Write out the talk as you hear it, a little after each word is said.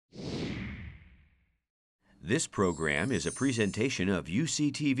This program is a presentation of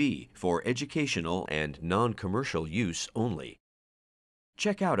UCTV for educational and non-commercial use only.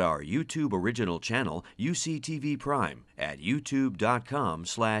 Check out our YouTube original channel, UCTV Prime, at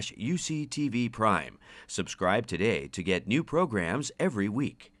youtube.com/UCTV Prime. Subscribe today to get new programs every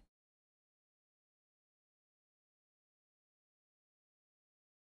week.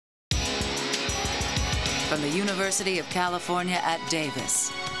 From the University of California at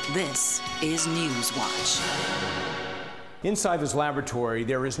Davis, this is Newswatch. Inside this laboratory,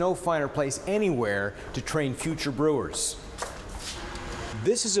 there is no finer place anywhere to train future brewers.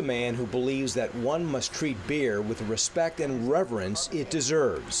 This is a man who believes that one must treat beer with the respect and reverence it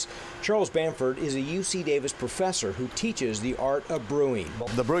deserves. Charles Bamford is a UC Davis professor who teaches the art of brewing.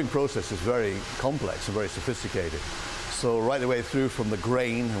 The brewing process is very complex and very sophisticated. So right the way through from the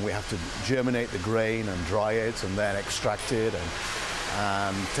grain, and we have to germinate the grain and dry it and then extract it and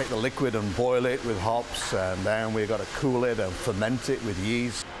take the liquid and boil it with hops, and then we've got to cool it and ferment it with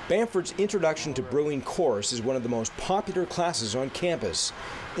yeast. Bamford's Introduction to Brewing course is one of the most popular classes on campus.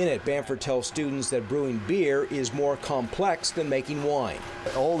 In it, Bamford tells students that brewing beer is more complex than making wine.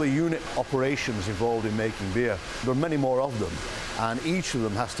 All the unit operations involved in making beer, there are many more of them, and each of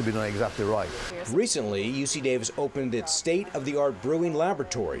them has to be done exactly right. Recently, UC Davis opened its state-of-the-art brewing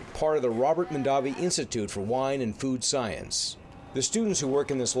laboratory, part of the Robert Mondavi Institute for Wine and Food Science. The students who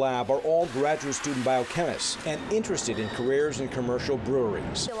work in this lab are all graduate student biochemists and interested in careers in commercial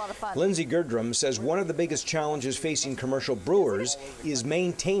breweries. Lindsay Gerdrum says one of the biggest challenges facing commercial brewers is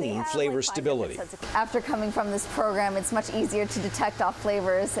maintaining flavor stability. After coming from this program, it's much easier to detect off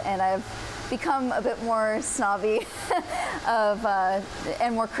flavors, and I've become a bit more snobby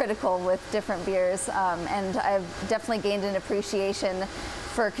and more critical with different beers, and I've definitely gained an appreciation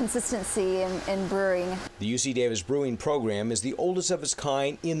for consistency in brewing. The UC Davis brewing program is the oldest of its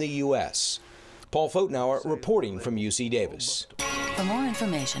kind in the U.S. Paul Fotenauer reporting from UC Davis. For more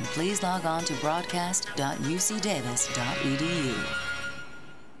information, please log on to broadcast.ucdavis.edu.